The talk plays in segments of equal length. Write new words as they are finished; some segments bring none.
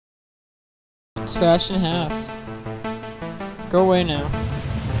Slash in half. Go away now.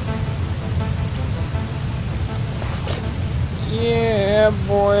 Yeah,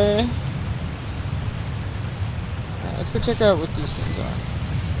 boy. Alright, let's go check out what these things are.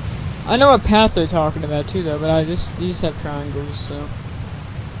 I know what path they're talking about too, though, but these have triangles, so.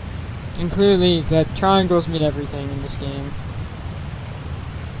 And clearly, that triangles mean everything in this game.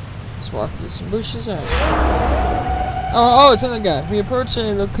 Let's walk through some bushes. Alright. Oh, it's another guy. We approached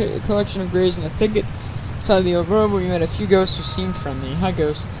a collection of graves in a thicket side of the old road where we met a few ghosts who seemed friendly. Hi,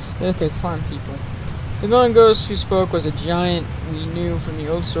 ghosts. They look like farm people. The glowing ghost who spoke was a giant we knew from the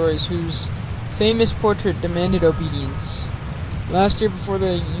old stories whose famous portrait demanded obedience. Last year before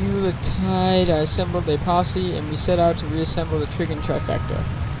the Yuletide, I assembled a posse and we set out to reassemble the Trigon trifecta.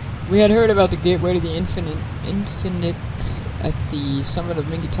 We had heard about the gateway to the infinite at the summit of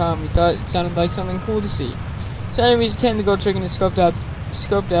Mingita, and we thought it sounded like something cool to see. So anyways, attended the gold Trigon and scoped out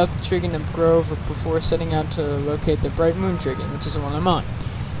the Trigon grove before setting out to locate the Bright Moon Trigon, which is the one I'm on.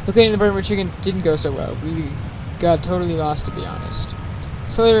 Locating the Bright Moon Trigon didn't go so well. We got totally lost, to be honest.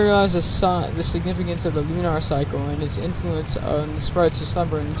 Slowly I realized the significance of the lunar cycle and its influence on the sprites who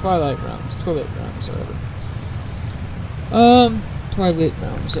slumber in the Twilight realms, or whatever. Twilight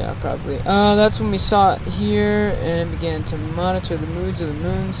realms, yeah, probably. That's when we saw it here and began to monitor the moods of the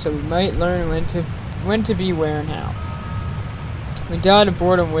moon so we might learn when to be where and how. We died of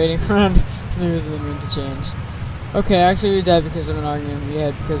boredom waiting around for the moods of the moon to change. Okay, actually we died because of an argument we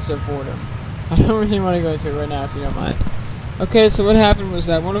had because of boredom. I don't really want to go into it right now if you don't mind. Okay, so what happened was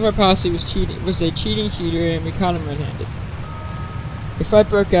that one of our posse was a cheating cheater and we caught him red-handed. A fight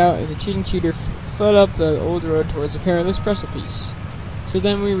broke out and the cheating cheater fled up the old road towards a perilous precipice. So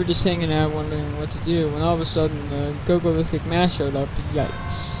then we were just hanging out wondering what to do when all of a sudden the Gogolithic Mat showed up.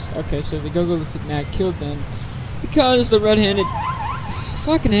 Yikes. Okay, so the Gogolithic Mat killed them because the red-handed...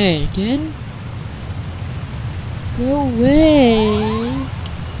 Fucking A, again? Go away!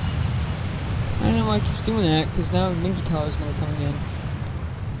 I don't know why it keeps doing that, because now Mingita is going to come again.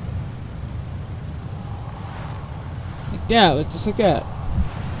 Like that, just like that.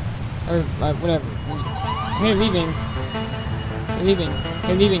 Or, whatever. Hey, leaving. Hey, leaving.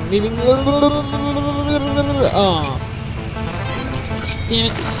 Hey, leaving. Oh. Damn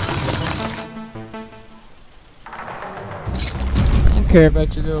it. I don't care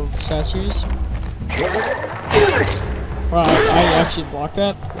about your little statues. Wow, I actually blocked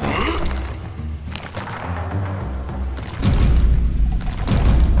that.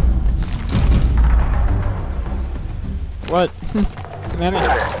 What? Come at me.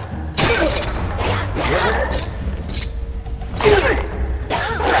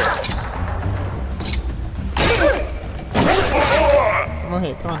 Come on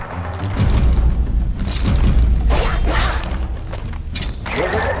here, come on.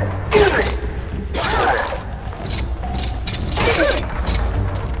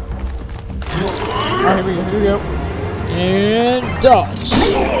 Alright, here we go. And dodge!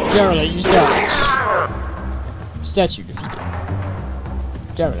 Gyrolite, use dodge. Statue defeated.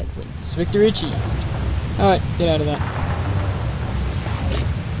 Gyrolite wins. Victory achieved. Alright, get out of that.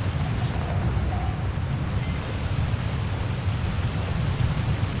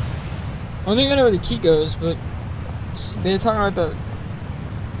 I don't think I know where the key goes, but they're talking about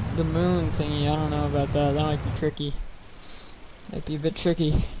the moon thingy. I don't know about that. That might be tricky. Might be a bit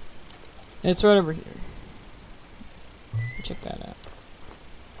tricky. It's right over here. Check that out.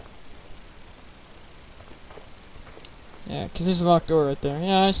 Yeah, because there's a locked door right there.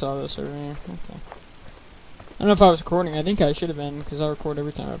 Yeah, I saw this over here. Okay. I don't know if I was recording. I think I should have been, because I record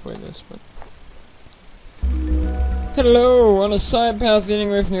every time I play this, but... Hello! On a side path leading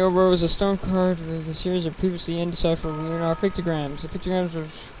away from the old road was a stone card with a series of previously indecipherable lunar pictograms. The pictograms were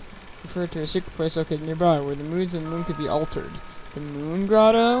referred to a secret place located nearby, where the moods of the moon could be altered. The Moon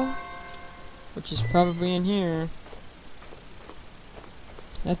Grotto? Which is probably in here.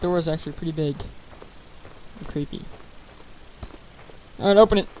 That door is actually pretty big. And creepy. Alright,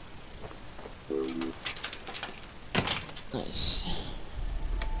 open it. Nice.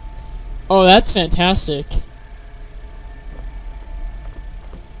 Oh, that's fantastic.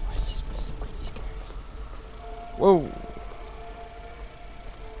 What is this place so creepy scary? Whoa.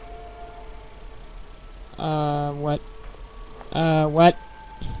 What? What?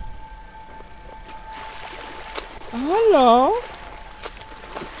 Hello?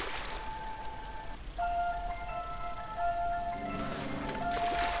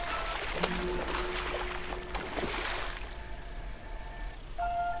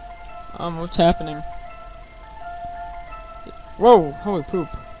 What's happening? Whoa! Holy poop.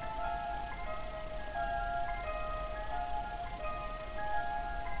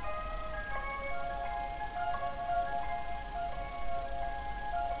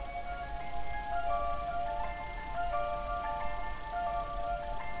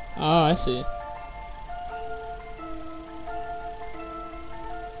 Oh, I see.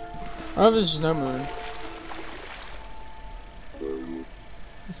 Oh, there's no moon.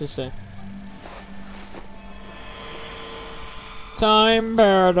 What's this say? Time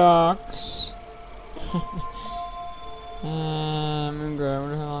paradox. Moon grow. I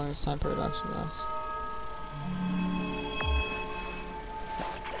wonder how long this time paradox will last.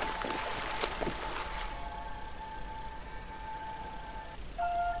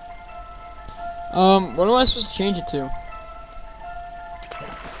 What am I supposed to change it to?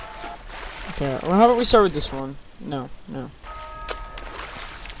 Okay, well, how about we start with this one? No.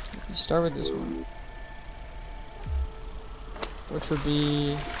 We start with this one. Which would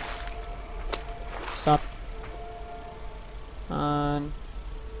be... Stop. I'm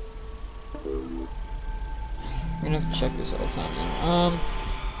gonna have to check this all the time now.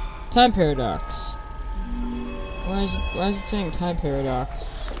 Time paradox. Why is it saying time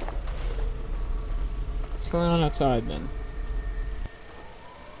paradox? What's going on outside then?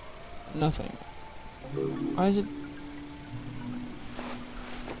 Nothing. Why is it...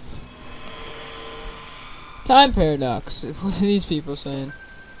 Time paradox. What are these people saying?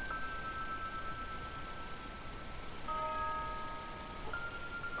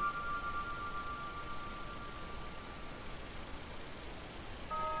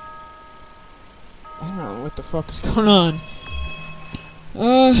 I don't know what the fuck is going on.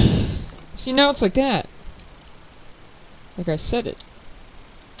 See, now it's like that. Like I said it.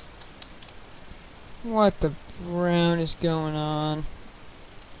 What the brown is going on?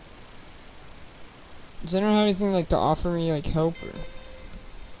 Does anyone have anything like to offer me like help or?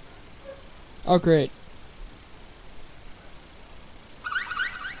 Oh great.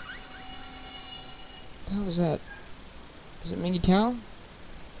 What was that? Was it Mingy Cow?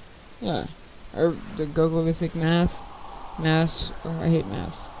 Yeah. Or the Gogolithic math? Math. Oh, I hate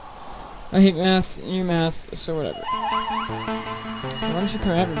math. I hate math, you math, so whatever. Why don't you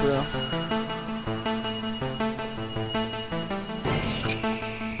come at me, bro?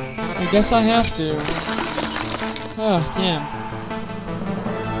 I guess I have to. Oh, damn.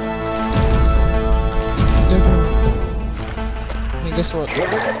 Hey, guess what?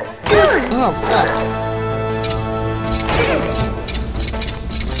 Oh, fuck.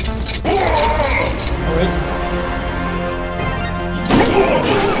 Oh, wait.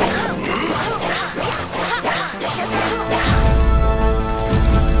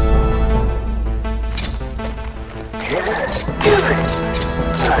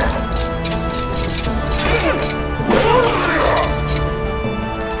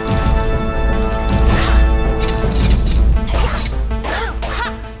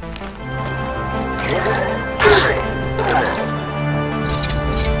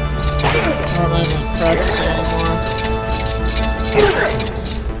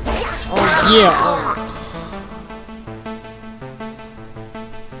 Yeah. Oh. God.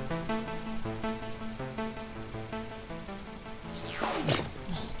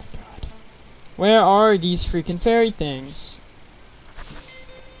 Where are these freaking fairy things?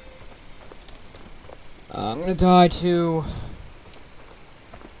 I'm gonna die too.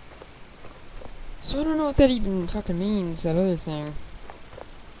 So I don't know what that even fucking means, that other thing.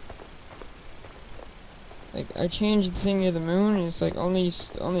 Like, I changed the thing near the moon, and it's like only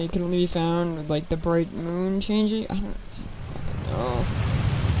it can only be found with like the bright moon changing. I don't fucking know.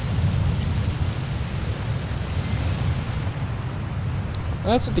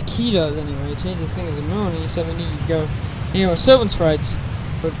 Well, that's what the key does anyway. It changes the thing as a moon, and you said we need to go, you know, Sylvan Sprites,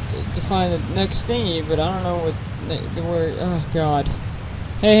 but to find the next thingy. But I don't know what the word. Oh God.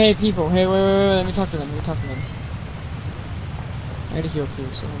 Hey people. Hey, wait. Let me talk to them. I had to heal too,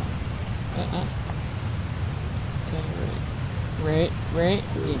 so. Okay, right.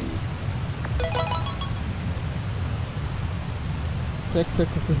 Click.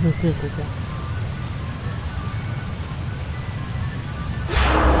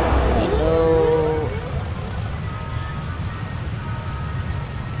 Hello.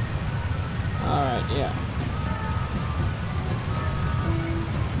 Alright, yeah.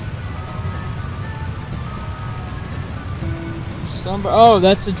 Oh,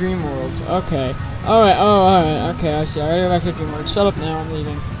 that's the dream world. Okay. Alright, alright, okay, I see. I gotta go back to the dream world. Shut up now, I'm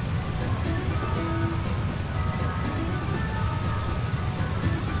leaving.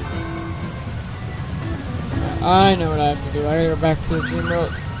 I know what I have to do. I gotta go back to the dream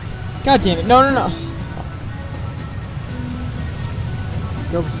world. God damn it. No. Fuck.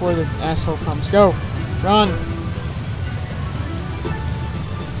 Go before the asshole comes. Go. Run.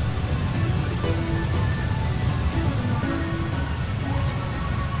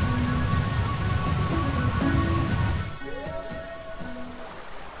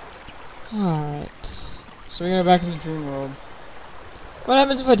 so we gotta go back in the dream world. What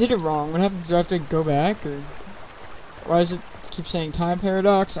happens if I did it wrong? What happens? Do I have to go back, or why does it keep saying time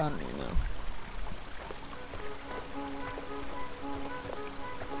paradox? I don't even know.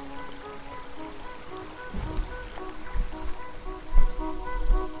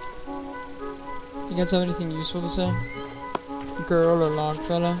 You guys have anything useful to say? Girl or log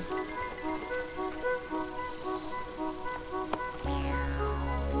fella?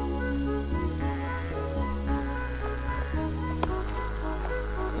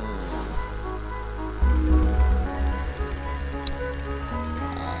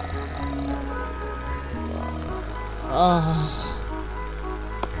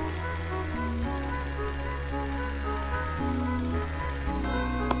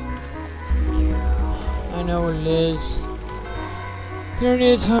 I know what it is. You don't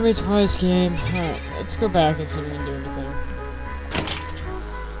need to tell me twice, game. Alright, let's go back and see if we can do anything.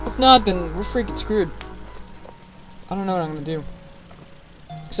 If not, then we're freaking screwed. I don't know what I'm gonna do.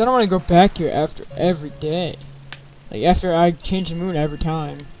 Because I don't want to go back here after every day. Like, after I change the moon every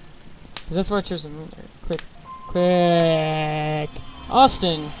time. Because that's why I chose the moon there. Click. Click.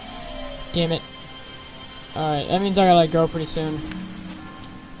 Austin! Damn it. Alright, that means I gotta go pretty soon.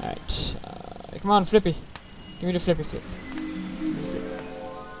 Alright. Come on, Flippy. Give me the Flippy flip.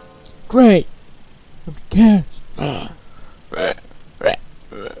 Great! Nobody cares.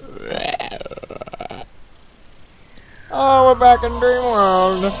 Oh, we're back in Dream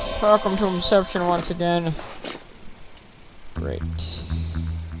World. Welcome to Inception once again. Great.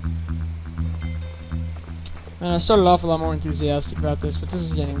 Man, I started off a lot more enthusiastic about this, but this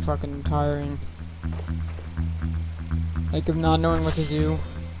is getting fucking tiring. Like, of not knowing what to do.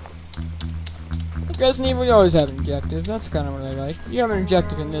 Resident Evil, you always have an objective. That's kind of what I like. You have an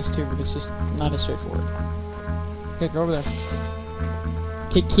objective in this too, but it's just not as straightforward. Okay, go over there.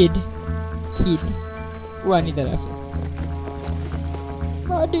 Okay, kid. Kid. Ooh, I need that after.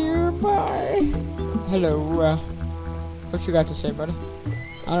 Oh dear, bye. Hello, what you got to say, buddy?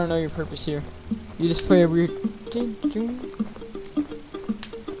 I don't know your purpose here. You just play a weird...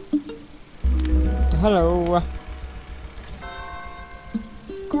 Hello.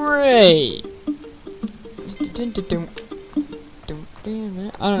 Great. I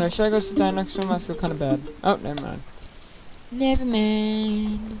don't know, should I go sit down next to him? I feel kind of bad. Oh, never mind. Never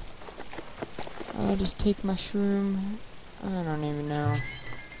mind. I'll just take my shroom. I don't even know.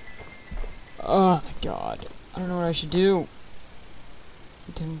 Oh my god. I don't know what I should do.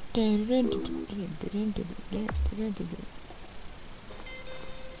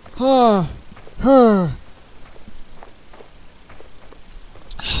 Oh my god.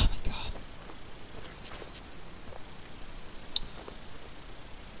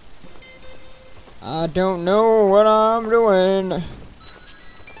 I don't know what I'm doing.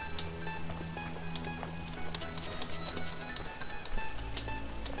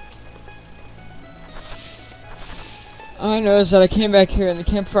 I noticed that I came back here and the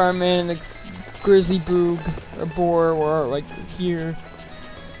campfire man and the grizzly boog or boar were like here.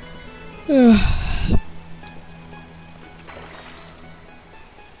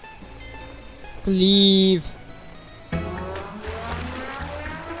 Believe.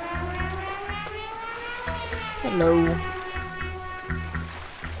 Hello.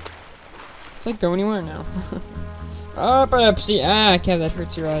 Does that go anywhere now? Oh, epilepsy. Ah, okay, that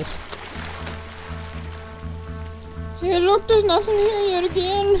hurts your eyes. Yeah, look, there's nothing here yet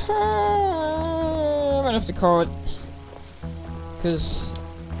again. I'm gonna have to call it. Because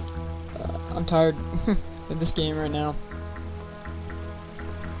I'm tired of this game right now.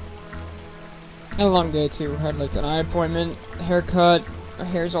 Had a long day too. Had like an eye appointment, haircut. My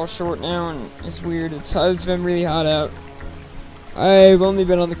hair's all short now and it's weird. It's been really hot out. I've only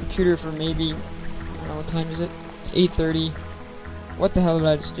been on the computer for maybe, I don't know, what time is it? It's 8:30. What the hell did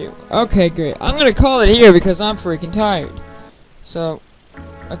I just do? Okay, great. I'm gonna call it here because I'm freaking tired. So,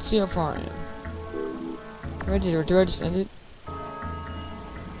 let's see how far I am. Do I just end it?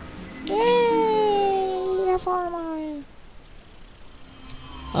 Yay! How far am I?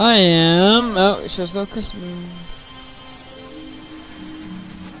 I am... Oh, it shows no Christmas.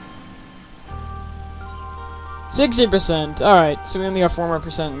 %60%. Alright, so we only got 4 more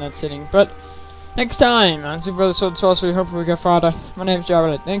 % in that sitting. But, next time on Superbrothers Sworcery, hopefully we get farther. My name is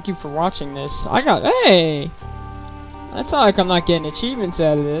Gyrolite. Thank you for watching this. Hey! That's not like I'm not getting achievements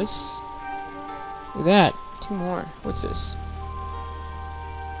out of this. Look at that. 2 more. What's this?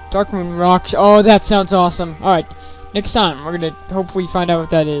 Dark Moon Rock. Oh, that sounds awesome. Alright, next time we're gonna hopefully find out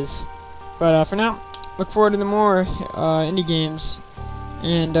what that is. But for now, look forward to the more indie games.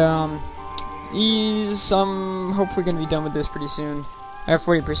 And, these, hopefully gonna be done with this pretty soon. I have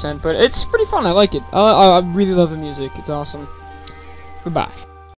 40%, but it's pretty fun. I like it. I really love the music. It's awesome. Goodbye.